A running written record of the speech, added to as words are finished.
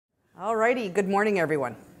Alrighty, good morning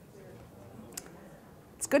everyone.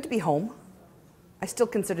 It's good to be home. I still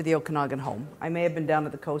consider the Okanagan home. I may have been down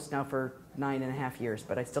at the coast now for 9.5 years,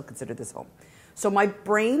 but I still consider this home. So my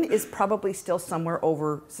brain is probably still somewhere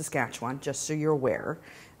over Saskatchewan, just so you're aware.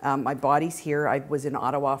 My body's here. I was in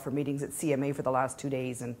Ottawa for meetings at CMA for the last 2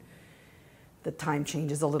 days, and the time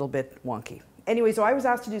change is a little bit wonky. Anyway, so I was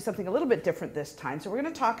asked to do something a little bit different this time. So we're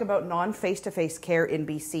going to talk about non-face-to-face care in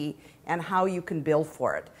BC and how you can bill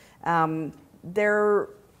for it.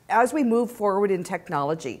 As we move forward in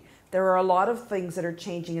technology, there are a lot of things that are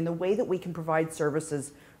changing in the way that we can provide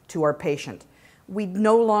services to our patient. We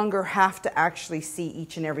no longer have to actually see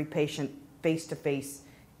each and every patient face-to-face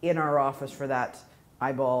in our office for that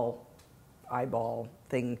eyeball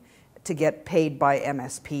thing to get paid by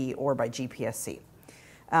MSP or by GPSC.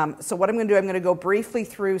 So what I'm going to do, I'm going to go briefly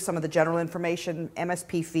through some of the general information,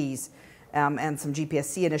 MSP fees, and some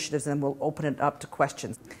GPSC initiatives, and then we'll open it up to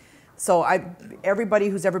questions. So everybody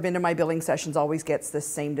who's ever been to my billing sessions always gets this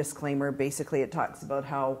same disclaimer. Basically, it talks about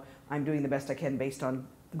how I'm doing the best I can based on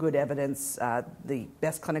good evidence, the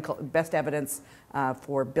best evidence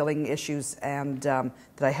for billing issues, and that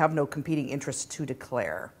I have no competing interests to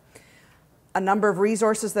declare. A number of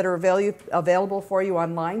resources that are available for you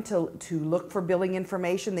online to look for billing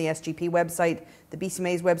information. The SGP website, the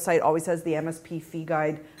BCMA's website always has the MSP fee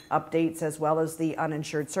guide updates as well as the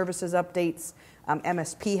uninsured services updates.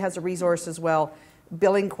 MSP has a resource as well.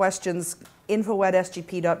 Billing questions,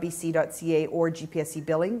 info@sgp.bc.ca or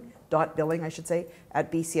gpscbilling.billing, I should say,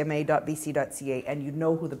 at bcma.bc.ca, and you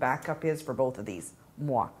know who the backup is for both of these,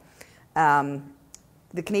 moi.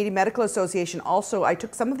 The Canadian Medical Association also, I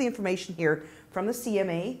took some of the information here from the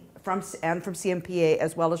CMA and from CMPA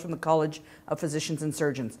as well as from the College of Physicians and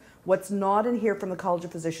Surgeons. What's not in here from the College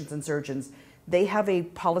of Physicians and Surgeons, they have a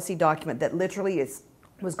policy document that literally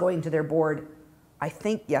was going to their board, I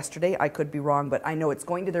think yesterday, I could be wrong, but I know it's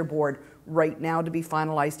going to their board right now to be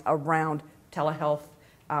finalized around telehealth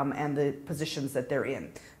and the positions that they're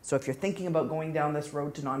in. So if you're thinking about going down this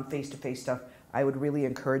road to non-face-to-face stuff, I would really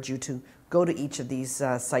encourage you to go to each of these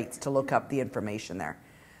sites to look up the information there.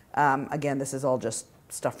 Again, this is all just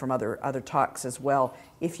stuff from other talks as well.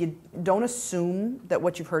 If you don't assume that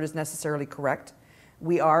what you've heard is necessarily correct,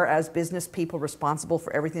 we are, as business people, responsible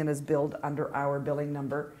for everything that is billed under our billing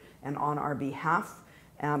number and on our behalf.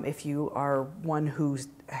 If you are one who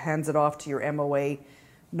hands it off to your MOA,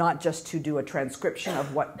 not just to do a transcription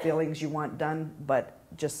of what billings you want done, but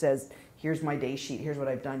just says, here's my day sheet, here's what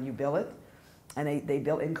I've done, you bill it, and they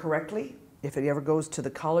bill incorrectly, if it ever goes to the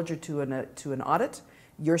college or to an audit,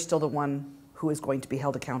 you're still the one who is going to be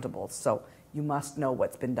held accountable. So you must know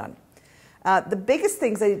what's been done. The biggest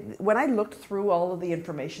things, when I looked through all of the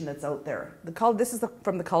information that's out there, this is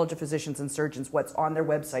from the College of Physicians and Surgeons, what's on their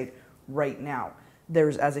website right now.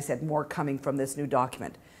 There's, as I said, more coming from this new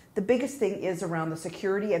document. The biggest thing is around the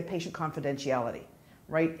security and patient confidentiality,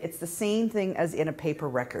 right? It's the same thing as in a paper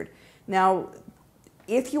record. Now,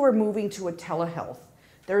 if you are moving to a telehealth,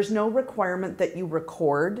 there's no requirement that you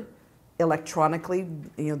record electronically,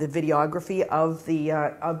 the videography of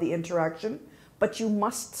the interaction, but you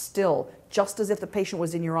must still, just as if the patient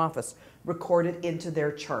was in your office, record it into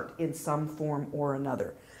their chart in some form or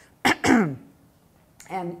another.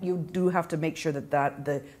 And you do have to make sure that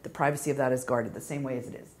the privacy of that is guarded the same way as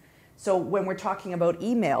it is. So when we're talking about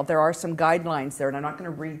email, there are some guidelines there, and I'm not going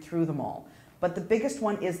to read through them all. But the biggest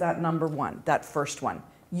one is that number one, that first one.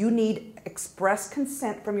 You need express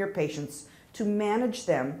consent from your patients to manage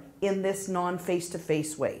them in this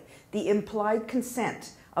non-face-to-face way. The implied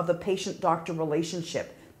consent of the patient-doctor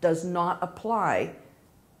relationship does not apply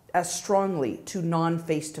as strongly to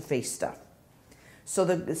non-face-to-face stuff. So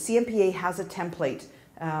the CMPA has a template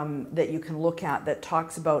that you can look at that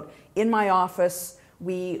talks about, in my office,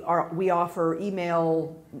 we offer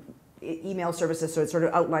email services, so it sort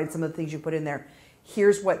of outlines some of the things you put in there.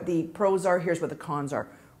 Here's what the pros are, here's what the cons are.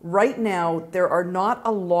 Right now, there are not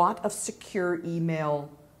a lot of secure email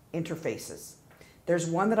interfaces. There's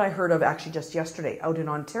one that I heard of actually just yesterday out in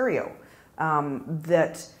Ontario,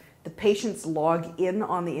 that the patients log in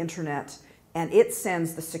on the internet and it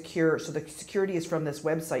sends the so the security is from this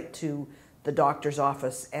website to the doctor's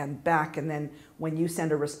office and back, and then when you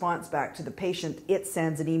send a response back to the patient, it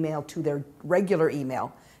sends an email to their regular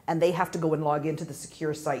email, and they have to go and log into the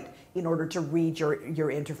secure site in order to read your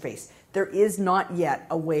interface. There is not yet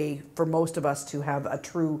a way for most of us to have a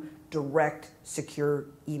true, direct, secure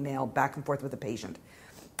email back and forth with the patient.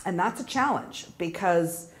 And that's a challenge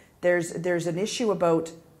because there's an issue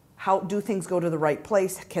about how do things go to the right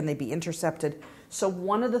place? Can they be intercepted? So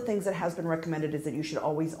one of the things that has been recommended is that you should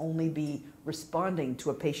always only be responding to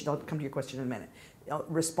a patient, I'll come to your question in a minute,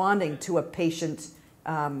 responding to a patient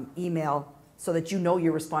email so that you know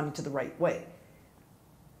you're responding to the right way.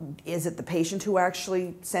 Is it the patient who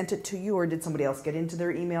actually sent it to you, or did somebody else get into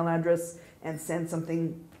their email address and send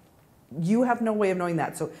something? You have no way of knowing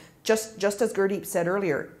that. So just as Gurdeep said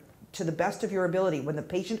earlier, to the best of your ability, when the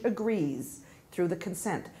patient agrees through the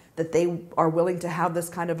consent that they are willing to have this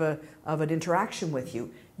kind of an interaction with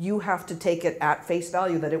you, you have to take it at face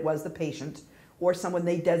value that it was the patient or someone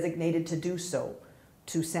they designated to do so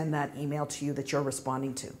to send that email to you that you're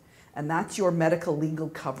responding to. And that's your medical legal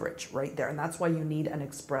coverage right there. And that's why you need an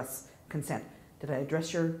express consent. Did I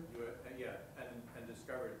address your... Yeah, and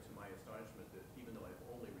discovered to my astonishment that even though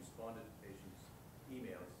I've only responded to patients'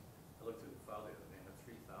 emails, I looked at the file the other day and I have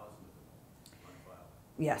 3,000 of them on file.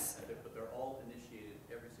 Yes. But they're all initiated,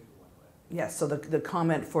 every single one way. Yes, so the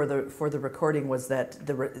comment for the recording was that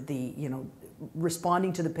the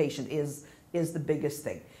responding to the patient is the biggest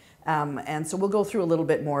thing. And so we'll go through a little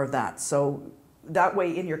bit more of that. So that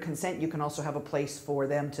way in your consent, you can also have a place for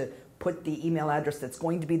them to put the email address that's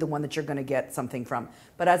going to be the one that you're going to get something from.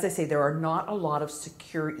 But as I say, there are not a lot of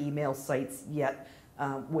secure email sites yet,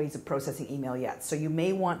 ways of processing email yet. So you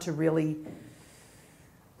may want to really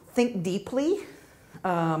think deeply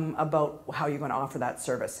about how you're going to offer that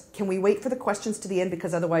service. Can we wait for the questions to the end?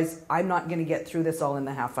 Because otherwise I'm not going to get through this all in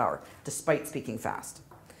the half hour, despite speaking fast.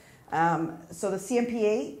 So the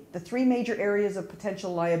CMPA, the three major areas of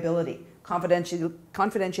potential liability: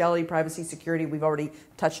 confidentiality, privacy, security, we've already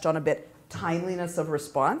touched on a bit. Timeliness of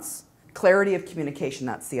response, clarity of communication,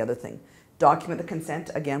 that's the other thing. Document the consent,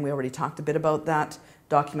 again, we already talked a bit about that.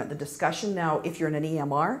 Document the discussion. Now, if you're in an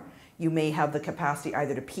EMR, you may have the capacity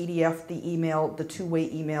either to PDF the email, the two-way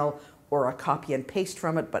email, or a copy and paste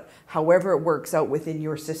from it, but however it works out within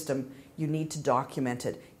your system, you need to document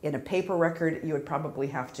it. In a paper record, you would probably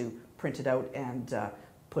have to print it out and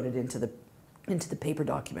put it into the paper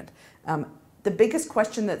document. The biggest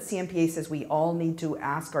question that CMPA says we all need to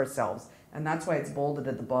ask ourselves, and that's why it's bolded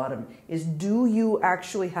at the bottom, is do you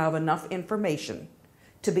actually have enough information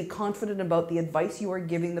to be confident about the advice you are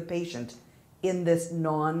giving the patient in this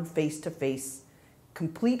non-face-to-face,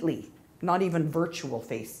 completely, not even virtual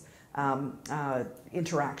face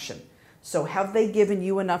interaction? So have they given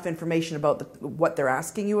you enough information about what they're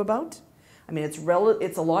asking you about? I mean, it's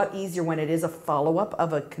a lot easier when it is a follow-up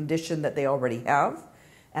of a condition that they already have.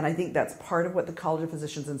 And I think that's part of what the College of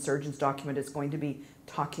Physicians and Surgeons document is going to be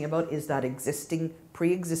talking about, is that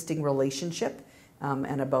pre-existing relationship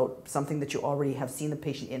and about something that you already have seen the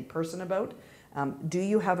patient in person about. Do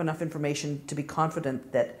you have enough information to be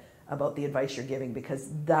confident about the advice you're giving? Because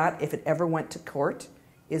that, if it ever went to court,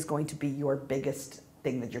 is going to be your biggest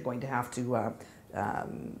thing that you're going to have to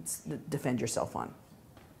defend yourself on.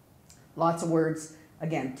 Lots of words,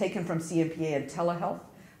 again, taken from CMPA and telehealth.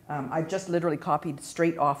 I've just literally copied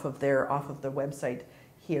straight off of their website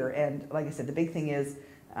here. And like I said, the big thing is,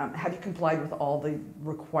 have you complied with all the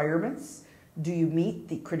requirements? Do you meet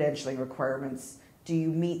the credentialing requirements? Do you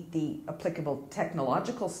meet the applicable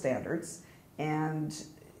technological standards? And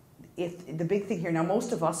if the big thing here, now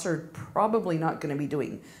most of us are probably not going to be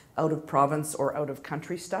doing out of province or out of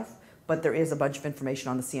country stuff, but there is a bunch of information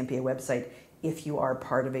on the CMPA website if you are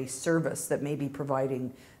part of a service that may be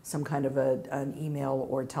providing some kind of an email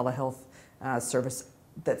or telehealth service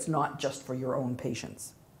that's not just for your own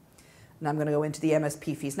patients. And I'm going to go into the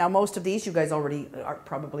MSP fees. Now, most of these you guys already are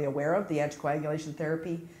probably aware of. The anticoagulation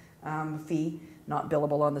therapy fee, not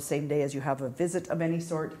billable on the same day as you have a visit of any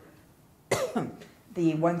sort.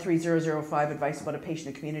 The 13005 advice about a patient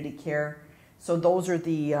in community care. So those are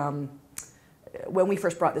the, when we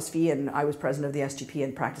first brought this fee in, I was president of the SGP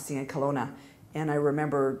and practicing in Kelowna. And I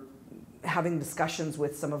remember having discussions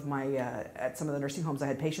with some of my, at some of the nursing homes I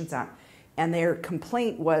had patients at, and their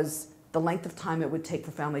complaint was the length of time it would take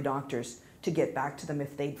for family doctors to get back to them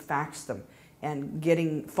if they'd faxed them.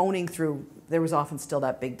 And phoning through, there was often still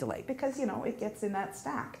that big delay because, it gets in that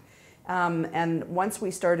stack. And once we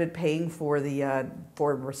started paying for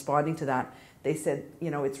for responding to that, they said,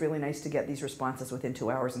 it's really nice to get these responses within 2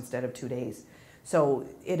 hours instead of 2 days. So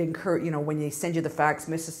it when they send you the fax,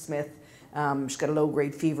 Mrs. Smith, she's got a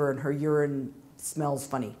low-grade fever and her urine smells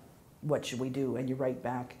funny. What should we do? And you write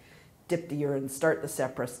back, dip the urine, start the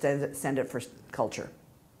Sepra, send it for culture.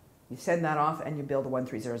 You send that off and you bill the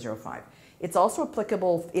 13005. It's also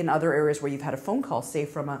applicable in other areas where you've had a phone call, say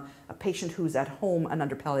from a patient who's at home and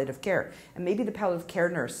under palliative care. And maybe the palliative care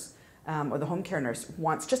nurse or the home care nurse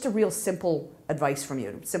wants just a real simple advice from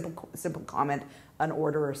you, simple comment, an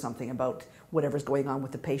order or something about whatever's going on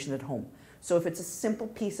with the patient at home. So if it's a simple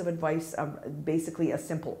piece of advice, basically a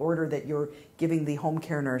simple order that you're giving the home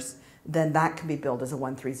care nurse, then that can be billed as a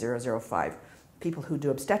 13005. People who do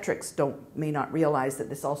obstetrics may not realize that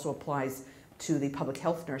this also applies to the public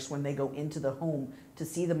health nurse when they go into the home to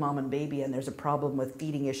see the mom and baby and there's a problem with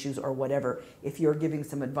feeding issues or whatever. If you're giving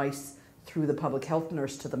some advice through the public health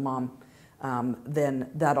nurse to the mom, then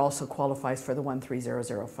that also qualifies for the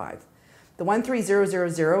 13005. The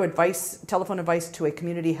 13000 advice, telephone advice to a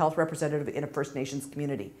community health representative in a First Nations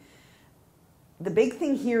community. The big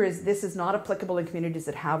thing here is this is not applicable in communities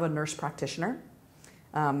that have a nurse practitioner.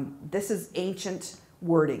 This is ancient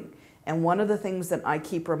wording. And one of the things that I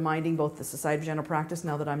keep reminding both the Society of General Practice,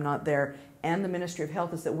 now that I'm not there, and the Ministry of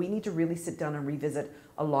Health is that we need to really sit down and revisit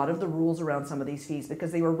a lot of the rules around some of these fees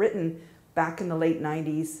because they were written back in the late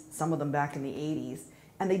 90s, some of them back in the 80s,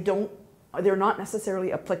 and they're not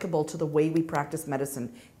necessarily applicable to the way we practice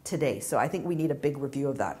medicine today. So I think we need a big review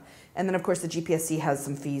of that. And then of course the GPSC has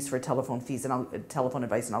some fees for telephone fees and telephone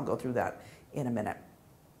advice, and I'll go through that in a minute.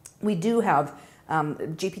 We do have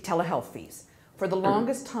GP telehealth fees. For the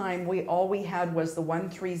longest time, all we had was the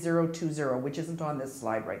 13020, which isn't on this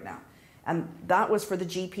slide right now. And that was for the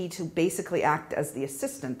GP to basically act as the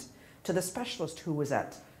assistant to the specialist who was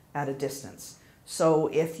at a distance. So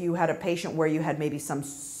if you had a patient where you had maybe some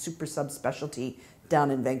super subspecialty down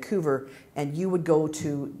in Vancouver and you would go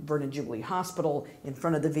to Vernon Jubilee Hospital in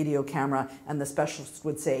front of the video camera and the specialist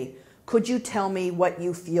would say, could you tell me what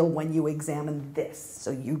you feel when you examine this?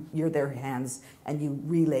 So you're their hands and you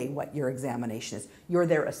relay what your examination is. You're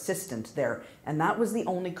their assistant there. And that was the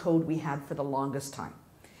only code we had for the longest time.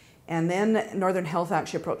 And then Northern Health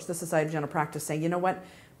actually approached the Society of General Practice saying, you know what,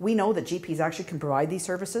 we know that GPs actually can provide these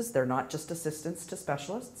services. They're not just assistants to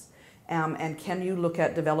specialists. And can you look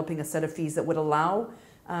at developing a set of fees that would allow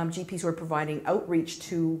GPs who are providing outreach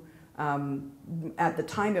to at the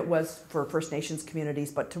time it was for First Nations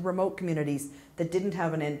communities, but to remote communities that didn't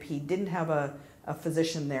have an NP, didn't have a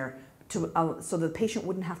physician there, so the patient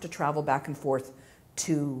wouldn't have to travel back and forth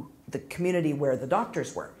to the community where the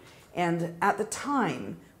doctors were. And at the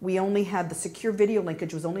time, we only had the secure video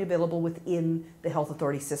linkage was only available within the health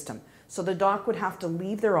authority system. So the doc would have to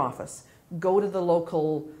leave their office, go to the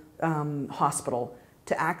local hospital,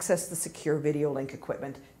 to access the secure video link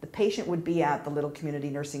equipment. The patient would be at the little community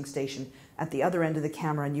nursing station at the other end of the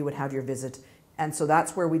camera and you would have your visit. And so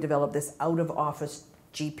that's where we developed this out-of-office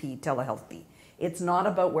GP telehealth fee. It's not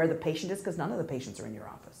about where the patient is because none of the patients are in your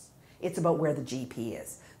office. It's about where the GP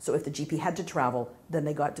is. So if the GP had to travel, then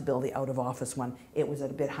they got to bill the out-of-office one. It was at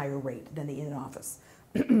a bit higher rate than the in-office.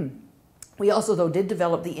 We also, though, did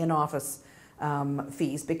develop the in-office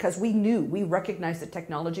fees because we recognized that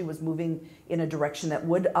technology was moving in a direction that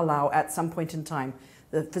would allow at some point in time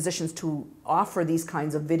the physicians to offer these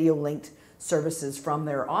kinds of video linked services from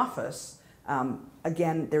their office.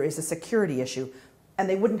 Again, there is a security issue and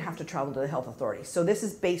they wouldn't have to travel to the health authority. So this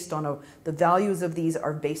is based on the values of these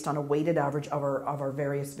are based on a weighted average of our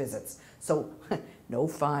various visits. So no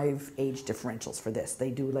 5 age differentials for this.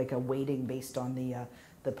 They do like a weighting based on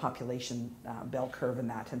the population bell curve and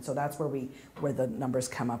that. And so that's where the numbers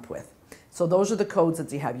come up with. So those are the codes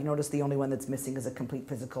that you have. You notice the only one that's missing is a complete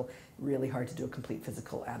physical. Really hard to do a complete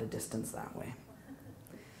physical at a distance that way.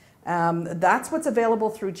 That's what's available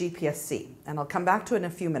through GPSC. And I'll come back to it in a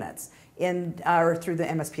few minutes. Or through the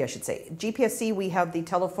MSP, I should say. GPSC, we have the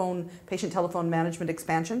patient telephone management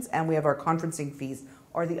expansions, and we have our conferencing fees,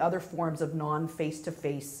 or the other forms of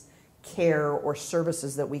non-face-to-face care or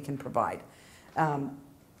services that we can provide.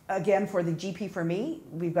 Again, for the GP for me,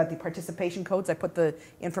 we've got the participation codes. I put the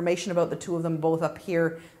information about the two of them both up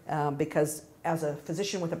here because as a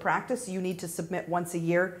physician with a practice, you need to submit once a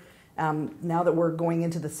year. Now that we're going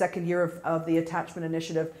into the second year of the attachment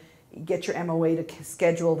initiative, get your MOA to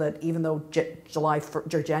schedule that even though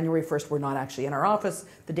January 1st we're not actually in our office,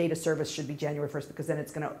 the date of service should be January 1st because then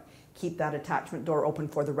it's going to keep that attachment door open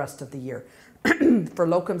for the rest of the year. For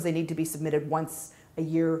locums, they need to be submitted once a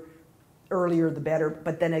year. Earlier the better,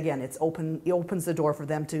 but then again, it opens the door for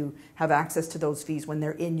them to have access to those fees when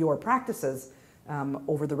they're in your practices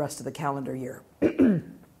over the rest of the calendar year.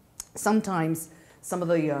 Sometimes some of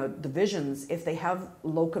the divisions, if they have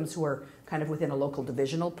locums who are kind of within a local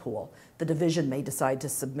divisional pool, the division may decide to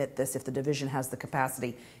submit this if the division has the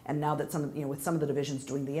capacity. And now that with some of the divisions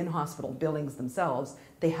doing the in-hospital billings themselves,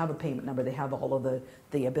 they have a payment number, they have all of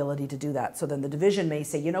the ability to do that. So then the division may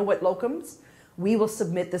say, you know what, locums, we will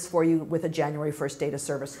submit this for you with a January 1st date of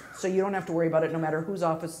service. So you don't have to worry about it no matter whose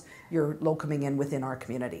office you're locuming in within our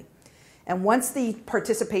community. And once the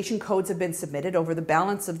participation codes have been submitted over the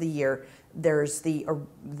balance of the year, there's the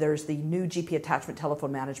new GP attachment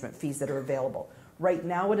telephone management fees that are available. Right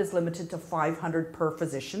now it is limited to 500 per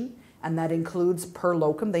physician, and that includes per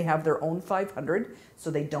locum. They have their own 500,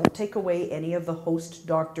 so they don't take away any of the host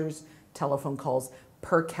doctor's telephone calls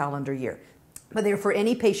per calendar year. But they're for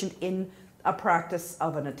any patient in a practice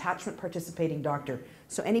of an attachment participating doctor.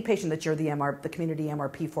 So any patient that you're the community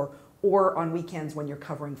MRP for, or on weekends when you're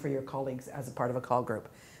covering for your colleagues as a part of a call group.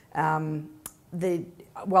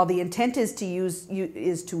 While the intent is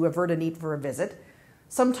to avert a need for a visit,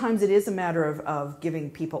 sometimes it is a matter of giving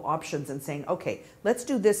people options and saying, okay, let's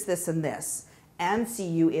do this, this, and this, and see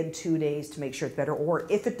you in 2 days to make sure it's better. Or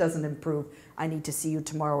if it doesn't improve, I need to see you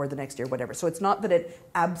tomorrow or the next day or whatever. So it's not that it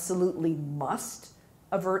absolutely must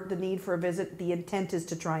avert the need for a visit. The intent is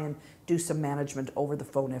to try and do some management over the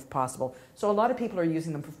phone if possible. So a lot of people are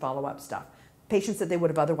using them for follow-up stuff. Patients that they would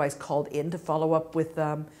have otherwise called in to follow up with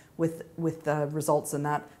results and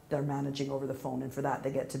that, they're managing over the phone, and for that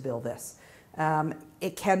they get to bill this.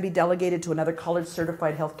 It can be delegated to another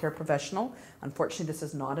college-certified healthcare professional. Unfortunately, this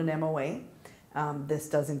is not an MOA. This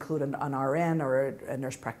does include an RN or a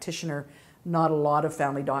nurse practitioner. Not a lot of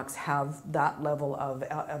family docs have that level of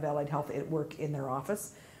allied health work in their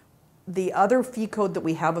office. The other fee code that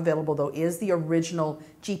we have available, though, is the original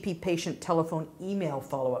GP patient telephone email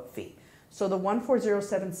follow-up fee. So the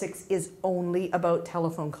 14076 is only about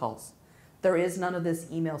telephone calls. There is none of this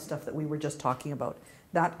email stuff that we were just talking about.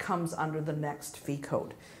 That comes under the next fee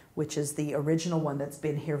code, which is the original one that's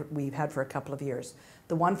been here, we've had for a couple of years.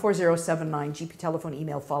 The 14079 GP telephone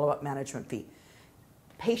email follow-up management fee.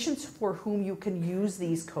 Patients for whom you can use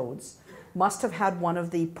these codes must have had one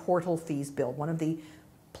of the portal fees billed, one of the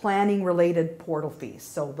planning-related portal fees.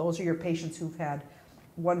 So those are your patients who've had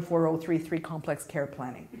 14033 complex care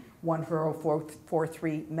planning,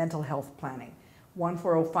 14043 mental health planning,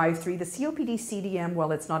 14053. The COPD CDM,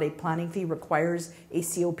 while it's not a planning fee, requires a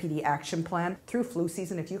COPD action plan. Through flu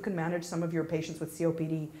season, if you can manage some of your patients with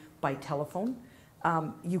COPD by telephone,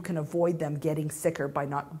 you can avoid them getting sicker by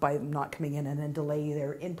not coming in and then delay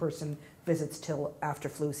their in-person visits till after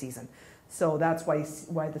flu season. So that's why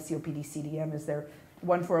the COPD CDM is there.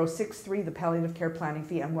 14063, the palliative care planning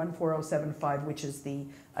fee, and 14075, which is the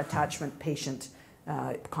attachment patient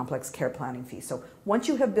complex care planning fee. So once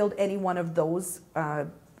you have billed any one of those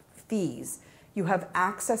fees, you have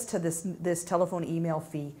access to this telephone email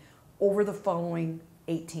fee over the following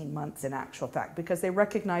 18 months in actual fact, because they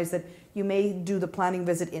recognize that you may do the planning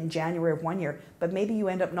visit in January of one year, but maybe you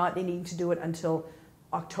end up not needing to do it until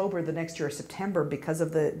October the next year or September because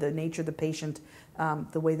of the nature of the patient,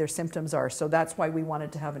 the way their symptoms are. So that's why we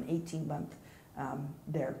wanted to have an 18-month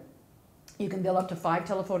there. You can bill up to 5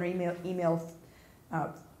 telephone or email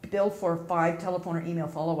bill for 5 telephone or email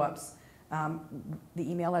follow-ups.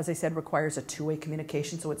 The email, as I said, requires a two-way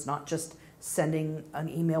communication, so it's not just sending an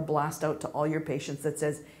email blast out to all your patients that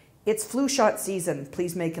says, it's flu shot season,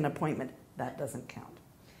 please make an appointment. That doesn't count.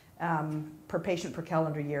 Per patient per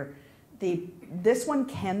calendar year. This one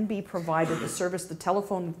can be provided, the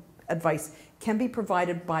telephone advice can be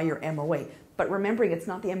provided by your MOA. But remembering, it's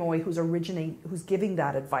not the MOA who's giving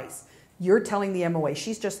that advice. You're telling the MOA,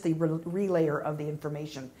 she's just the relayer of the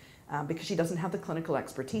information because she doesn't have the clinical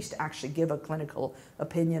expertise to actually give a clinical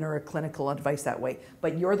opinion or a clinical advice that way.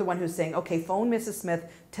 But you're the one who's saying, okay, phone Mrs.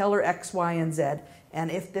 Smith, tell her X, Y, and Z,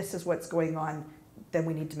 and if this is what's going on, then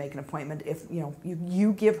we need to make an appointment. If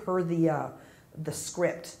you give her the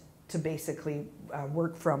script to basically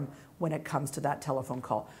work from when it comes to that telephone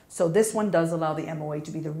call. So this one does allow the MOA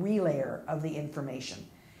to be the relayer of the information.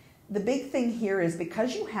 The big thing here is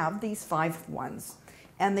because you have these 5 ones,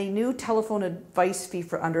 and the new telephone advice fee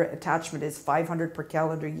for under attachment is $500 per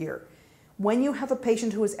calendar year. When you have a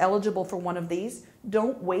patient who is eligible for one of these,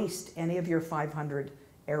 don't waste any of your 500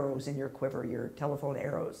 arrows in your quiver, your telephone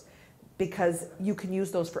arrows, because you can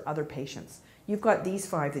use those for other patients. You've got these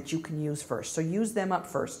 5 that you can use first, so use them up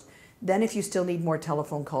first. Then if you still need more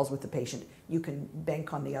telephone calls with the patient, you can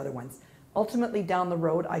bank on the other ones. Ultimately, down the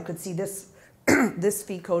road, I could see this this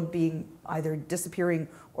fee code being either disappearing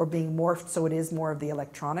or being morphed, so it is more of the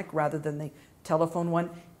electronic rather than the telephone one,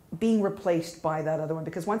 being replaced by that other one.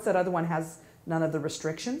 Because once that other one has none of the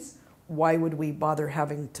restrictions, why would we bother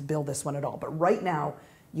having to bill this one at all? But right now,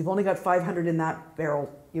 you've only got 500 in that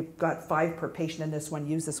barrel. You've got 5 per patient in this one.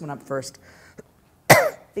 Use this one up first.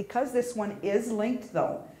 Because this one is linked,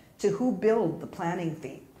 though, to who billed the planning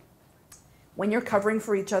fee. When you're covering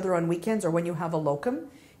for each other on weekends or when you have a locum,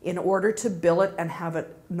 in order to bill it and have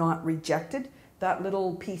it not rejected, that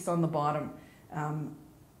little piece on the bottom,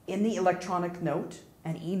 in the electronic note,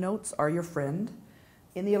 and e-notes are your friend,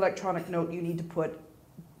 in the electronic note you need to put,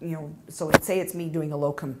 so let's say it's me doing a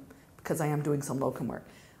locum, because I am doing some locum work.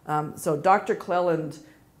 So Dr. Clelland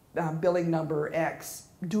billing number X,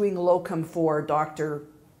 doing locum for Dr.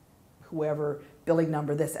 whoever, billing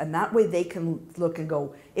number this, and that way they can look and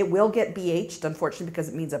go, it will get BH'd, unfortunately, because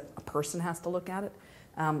it means a person has to look at it,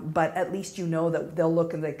 but at least you know that they'll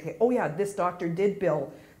look and they say, oh yeah, this doctor did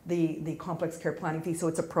bill the complex care planning fee, so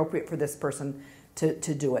it's appropriate for this person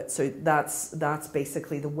to do it. So that's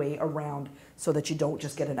basically the way around, so that you don't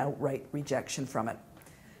just get an outright rejection from it.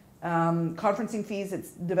 Conferencing fees,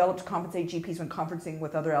 it's developed to compensate GPs when conferencing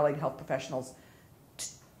with other allied health professionals.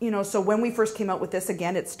 So when we first came out with this,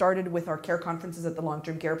 again, it started with our care conferences at the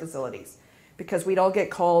long-term care facilities, because we'd all get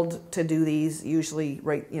called to do these, usually,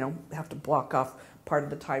 right, have to block off part of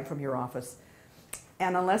the time from your office.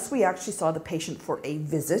 And unless we actually saw the patient for a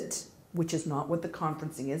visit, which is not what the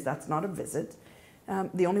conferencing is, that's not a visit,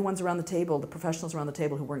 the only ones around the table, the professionals around the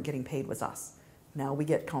table who weren't getting paid was us. Now we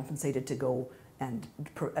get compensated to go and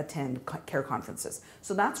attend care conferences.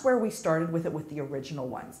 So that's where we started with it, with the original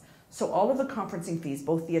ones. So all of the conferencing fees,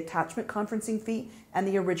 both the attachment conferencing fee and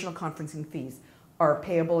the original conferencing fees, are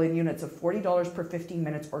payable in units of $40 per 15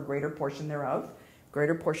 minutes or greater portion thereof.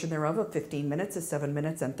 Greater portion thereof of 15 minutes is 7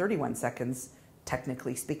 minutes and 31 seconds,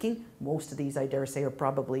 technically speaking. Most of these, I dare say, are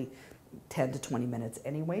probably 10 to 20 minutes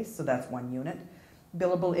anyway, so that's 1 unit.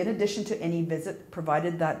 Billable in addition to any visit,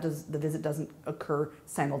 provided that the visit doesn't occur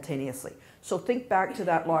simultaneously. So think back to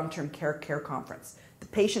that long-term care conference. The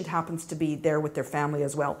patient happens to be there with their family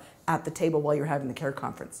as well at the table while you're having the care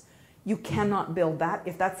conference. You cannot bill that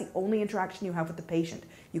if that's the only interaction you have with the patient.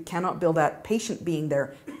 You cannot bill that patient being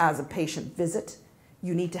there as a patient visit.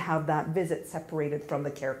 You need to have that visit separated from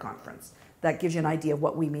the care conference. That gives you an idea of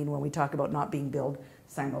what we mean when we talk about not being billed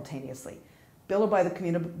simultaneously. Billable by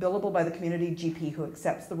the community GP who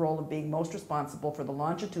accepts the role of being most responsible for the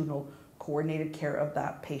longitudinal coordinated care of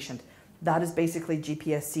that patient. That is basically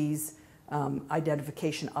GPSC's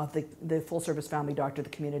identification of the full service family doctor, the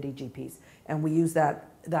community GPs. And we use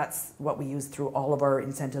that's what we use through all of our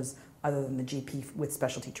incentives other than the GP with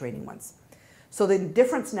specialty training ones. So the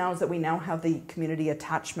difference now is that we now have the community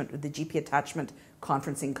attachment, the GP attachment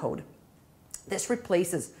conferencing code. This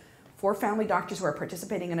replaces 4 family doctors who are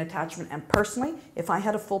participating in attachment, and personally, if I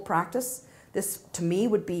had a full practice, this to me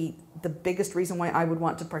would be the biggest reason why I would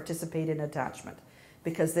want to participate in attachment,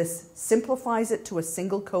 because this simplifies it to a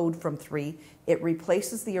single code from 3, it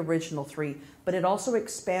replaces the original 3, but it also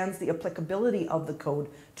expands the applicability of the code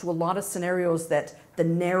to a lot of scenarios that the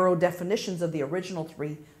narrow definitions of the original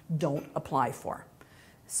 3 don't apply for.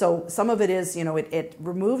 So some of it is, it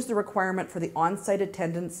removes the requirement for the on-site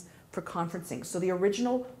attendance for conferencing. So the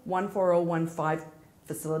original 14015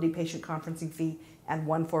 facility patient conferencing fee and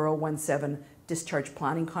 14017 discharge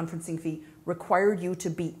planning conferencing fee required you to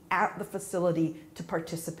be at the facility to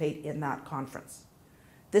participate in that conference.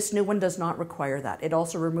 This new one does not require that. It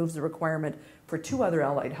also removes the requirement for 2 other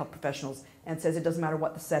allied health professionals and says it doesn't matter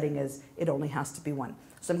what the setting is, it only has to be 1.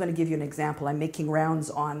 So I'm going to give you an example. I'm making rounds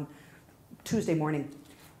on Tuesday morning,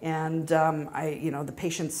 and the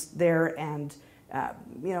patient's there and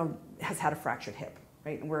has had a fractured hip,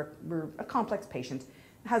 right? And we're a complex patient,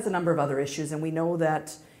 has a number of other issues, and we know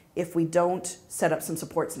that if we don't set up some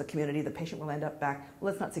supports in the community, the patient will end up back,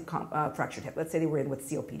 let's not say fractured hip, let's say they were in with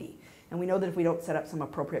COPD. And we know that if we don't set up some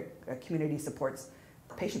appropriate community supports,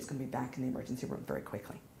 the patient's going to be back in the emergency room very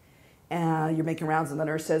quickly. You're making rounds, and the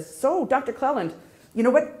nurse says, so, Dr. Clelland, you know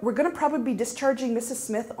what, we're going to probably be discharging Mrs.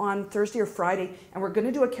 Smith on Thursday or Friday, and we're going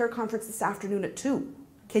to do a care conference this afternoon at 2.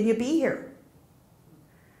 Can you be here?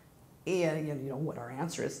 And you know what our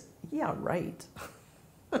answer is? Yeah, right.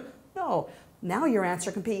 No. Now your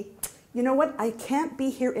answer can be, you know what, I can't be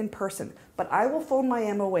here in person, but I will phone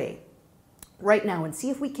my MOA right now and see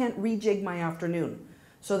if we can't rejig my afternoon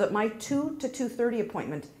so that my 2 to 2:30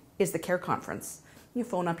 appointment is the care conference. You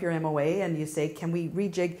phone up your MOA and you say, can we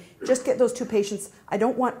rejig? Just get those 2 patients. I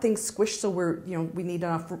don't want things squished so we need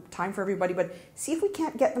enough time for everybody, but see if we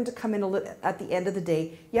can't get them to come in at the end of the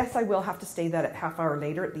day. Yes, I will have to stay that half hour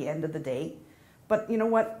later at the end of the day. But you know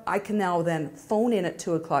what? I can now then phone in at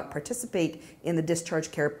 2 o'clock, participate in the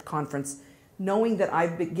discharge care conference, knowing that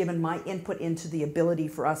I've been given my input into the ability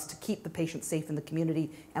for us to keep the patient safe in the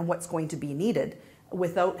community and what's going to be needed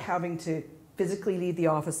without having to physically leave the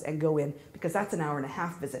office and go in, because that's an 1.5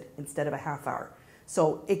 hour visit instead of a half hour.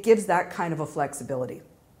 So it gives that kind of a flexibility.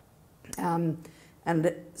 And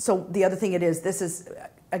so the other thing this is,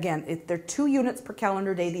 again, they're 2 units per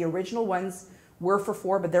calendar day. The original ones were for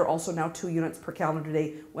 4, but they're also now 2 units per calendar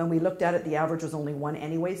day. When we looked at it, the average was only 1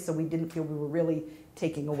 anyway, so we didn't feel we were really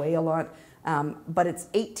taking away a lot. But it's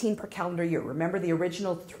 18 per calendar year. Remember, the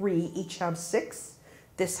original 3 each have 6.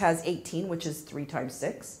 This has 18, which is 3 times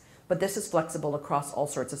 6. But this is flexible across all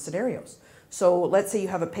sorts of scenarios. So let's say you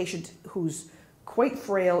have a patient who's quite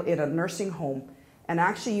frail in a nursing home, and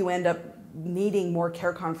actually you end up needing more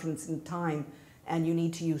care conferencing time, and you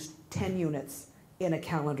need to use 10 units in a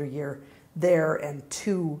calendar year there and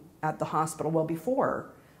 2 at the hospital. Well,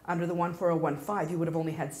 before, under the 14015, you would have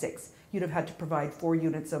only had 6. You'd have had to provide 4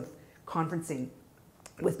 units of conferencing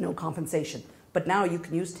with no compensation. But now you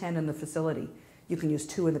can use 10 in the facility. You can use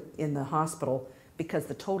 2 in the hospital, because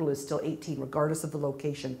the total is still 18, regardless of the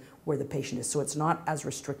location where the patient is. So it's not as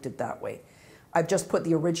restricted that way. I've just put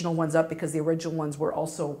the original ones up because the original ones were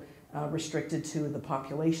also restricted to the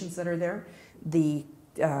populations that are there. The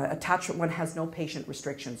attachment one has no patient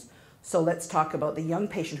restrictions. So let's talk about the young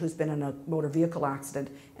patient who's been in a motor vehicle accident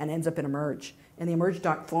and ends up in eMERGE. And the eMERGE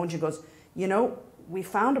doc phones you and goes, you know, we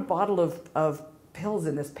found a bottle of pills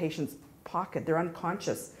in this patient's pocket. They're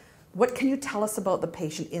unconscious. What can you tell us about the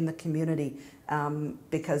patient in the community?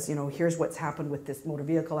 Because, you know, here's what's happened with this motor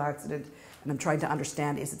vehicle accident, and I'm trying to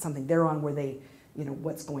understand, is it something they're on where they, you know,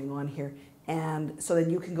 what's going on here? And so then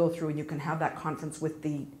you can go through and you can have that conference with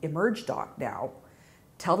the eMERGE doc now,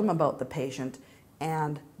 tell them about the patient,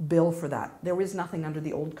 and bill for that. There is nothing under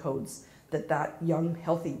the old codes that young,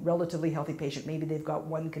 healthy, relatively healthy patient, maybe they've got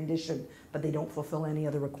one condition, but they don't fulfill any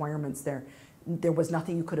other requirements there. There was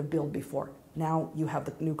nothing you could have billed before. Now you have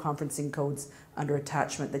the new conferencing codes under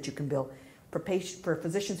attachment that you can bill. For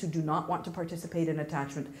physicians who do not want to participate in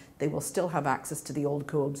attachment, they will still have access to the old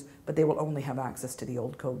codes, but they will only have access to the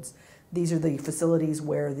old codes. These are the facilities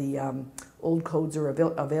where the old codes are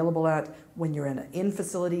available at. When you're in an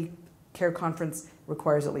in-facility care conference,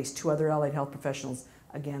 requires at least 2 other allied health professionals.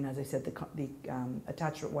 Again, as I said, the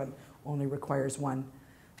attachment one only requires 1.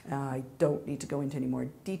 I don't need to go into any more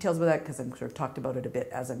details about that because I've sort of talked about it a bit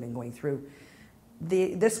as I've been going through.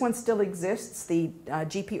 This one still exists, the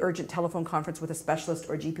GP urgent telephone conference with a specialist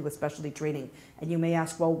or GP with specialty training. And you may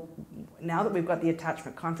ask, well, now that we've got the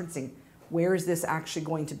attachment conferencing, where is this actually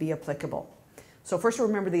going to be applicable? So first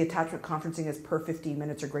remember, the attachment conferencing is per 15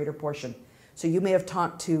 minutes or greater portion. So you may have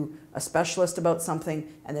talked to a specialist about something,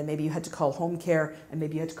 and then maybe you had to call home care, and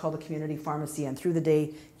maybe you had to call the community pharmacy, and through the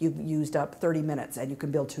day you've used up 30 minutes and you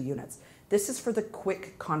can bill 2 units. This is for the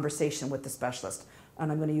quick conversation with the specialist.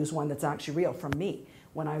 And I'm going to use one that's actually real from me.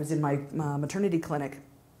 When I was in my maternity clinic,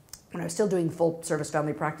 when I was still doing full service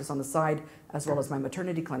family practice on the side, as well as my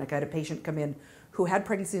maternity clinic, I had a patient come in who had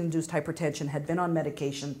pregnancy-induced hypertension, had been on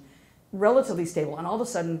medication, relatively stable, and all of a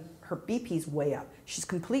sudden her BP's way up. She's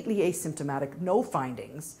completely asymptomatic, no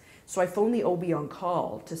findings. So I phoned the OB on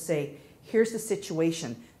call to say, here's the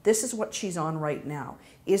situation. This is what she's on right now.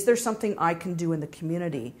 Is there something I can do in the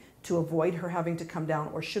community to avoid her having to come down,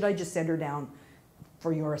 or should I just send her down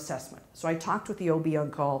for your assessment? So I talked with the OB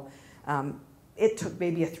on call. It took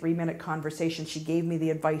maybe a 3-minute conversation. She gave me the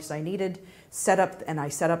advice I needed, I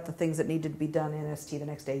set up the things that needed to be done, NST the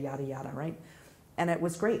next day, yada, yada, right? And it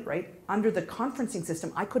was great, right? Under the conferencing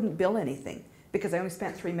system, I couldn't bill anything because I only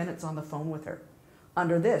spent 3 minutes on the phone with her.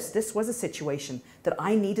 Under this was a situation that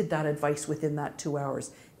I needed that advice within that 2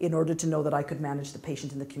 hours in order to know that I could manage the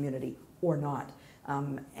patient in the community or not.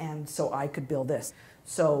 And so I could bill this.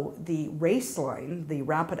 So the RACE line, the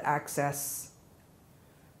rapid access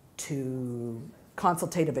to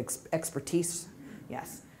consultative expertise,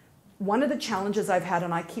 yes. One of the challenges I've had,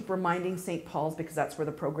 and I keep reminding St. Paul's because that's where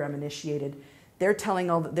the program initiated, they're trying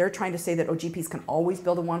to say that OGPs can always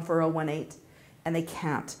bill the 14018, and they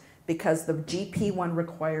can't, because the GP one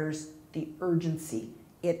requires the urgency.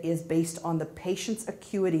 It is based on the patient's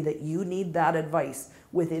acuity that you need that advice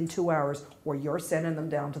within 2 hours, or you're sending them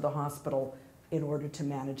down to the hospital in order to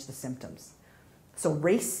manage the symptoms. So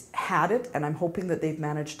RACE had it, and I'm hoping that they've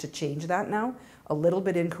managed to change that now. A little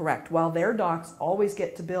bit incorrect. While their docs always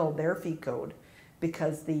get to bill their fee code,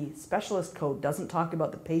 because the specialist code doesn't talk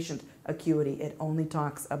about the patient acuity, it only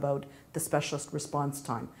talks about the specialist response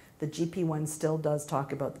time. The GP one still does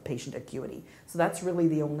talk about the patient acuity. So that's really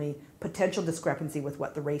the only potential discrepancy with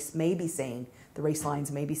what the RACE may be saying, the RACE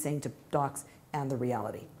lines may be saying to docs, and the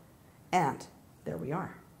reality. And there we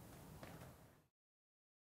are.